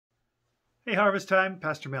Hey, Harvest Time,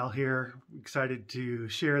 Pastor Mel here. Excited to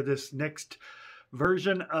share this next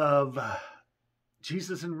version of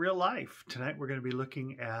Jesus in real life. Tonight we're going to be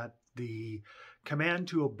looking at the command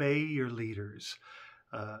to obey your leaders.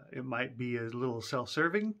 It might be a little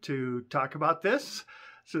self-serving to talk about this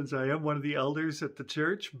since I am one of the elders at the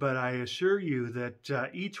church, but I assure you that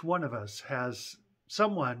each one of us has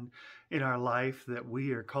someone in our life that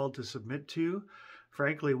we are called to submit to.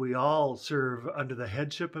 Frankly, we all serve under the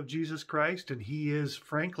headship of Jesus Christ, and he is,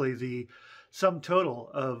 frankly, the sum total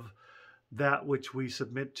of that which we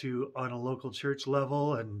submit to on a local church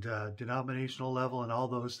level and denominational level and all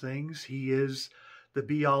those things. He is the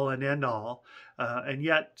be-all and end-all. And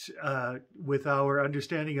yet, with our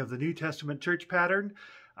understanding of the New Testament church pattern,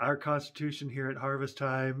 our constitution here at Harvest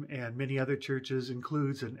Time and many other churches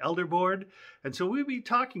includes an elder board. And so we'll be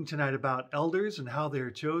talking tonight about elders and how they're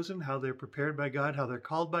chosen, how they're prepared by God, how they're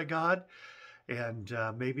called by God. And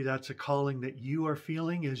maybe that's a calling that you are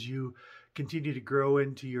feeling as you continue to grow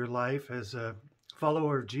into your life as a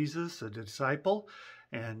follower of Jesus, a disciple,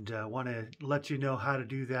 and want to let you know how to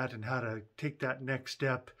do that and how to take that next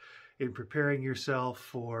step in preparing yourself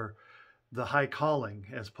for the high calling,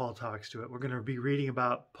 as Paul talks to it. We're going to be reading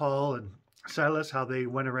about Paul and Silas, how they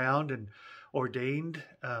went around and ordained,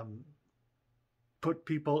 put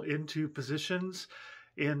people into positions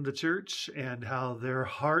in the church, and how their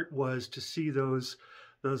heart was to see those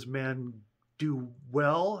men do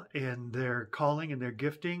well in their calling and their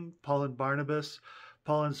gifting. Paul and Barnabas,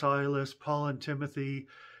 Paul and Silas, Paul and Timothy.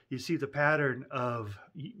 You see the pattern of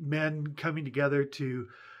men coming together to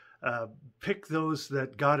pick those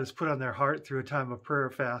that God has put on their heart through a time of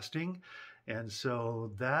prayer fasting. And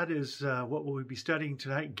so that is what we'll be studying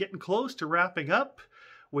tonight, getting close to wrapping up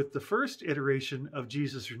with the first iteration of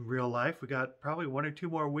Jesus in real life. We got probably 1 or 2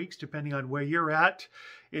 more weeks, depending on where you're at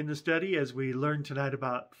in the study, as we learn tonight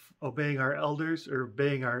about obeying our elders, or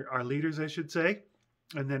obeying our leaders, I should say.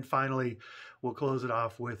 And then finally, we'll close it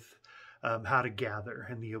off with how to gather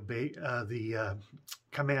and the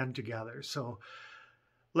command to gather. So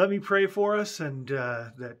let me pray for us, and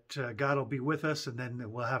that God will be with us, and then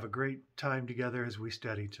we'll have a great time together as we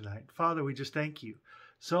study tonight. Father, we just thank you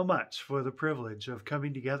so much for the privilege of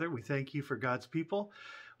coming together. We thank you for God's people.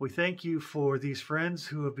 We thank you for these friends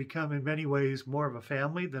who have become in many ways more of a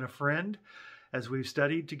family than a friend as we've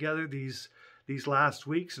studied together these last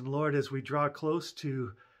weeks. And Lord, as we draw close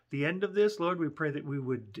to the end of this, Lord, we pray that we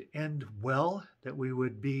would end well, that we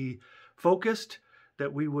would be focused,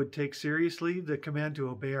 that we would take seriously the command to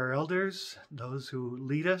obey our elders, those who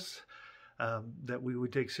lead us, that we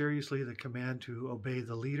would take seriously the command to obey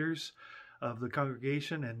the leaders of the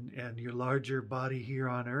congregation and your larger body here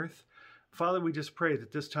on earth. Father, we just pray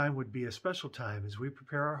that this time would be a special time as we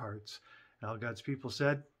prepare our hearts. And all God's people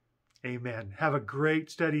said, amen. Have a great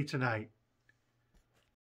study tonight.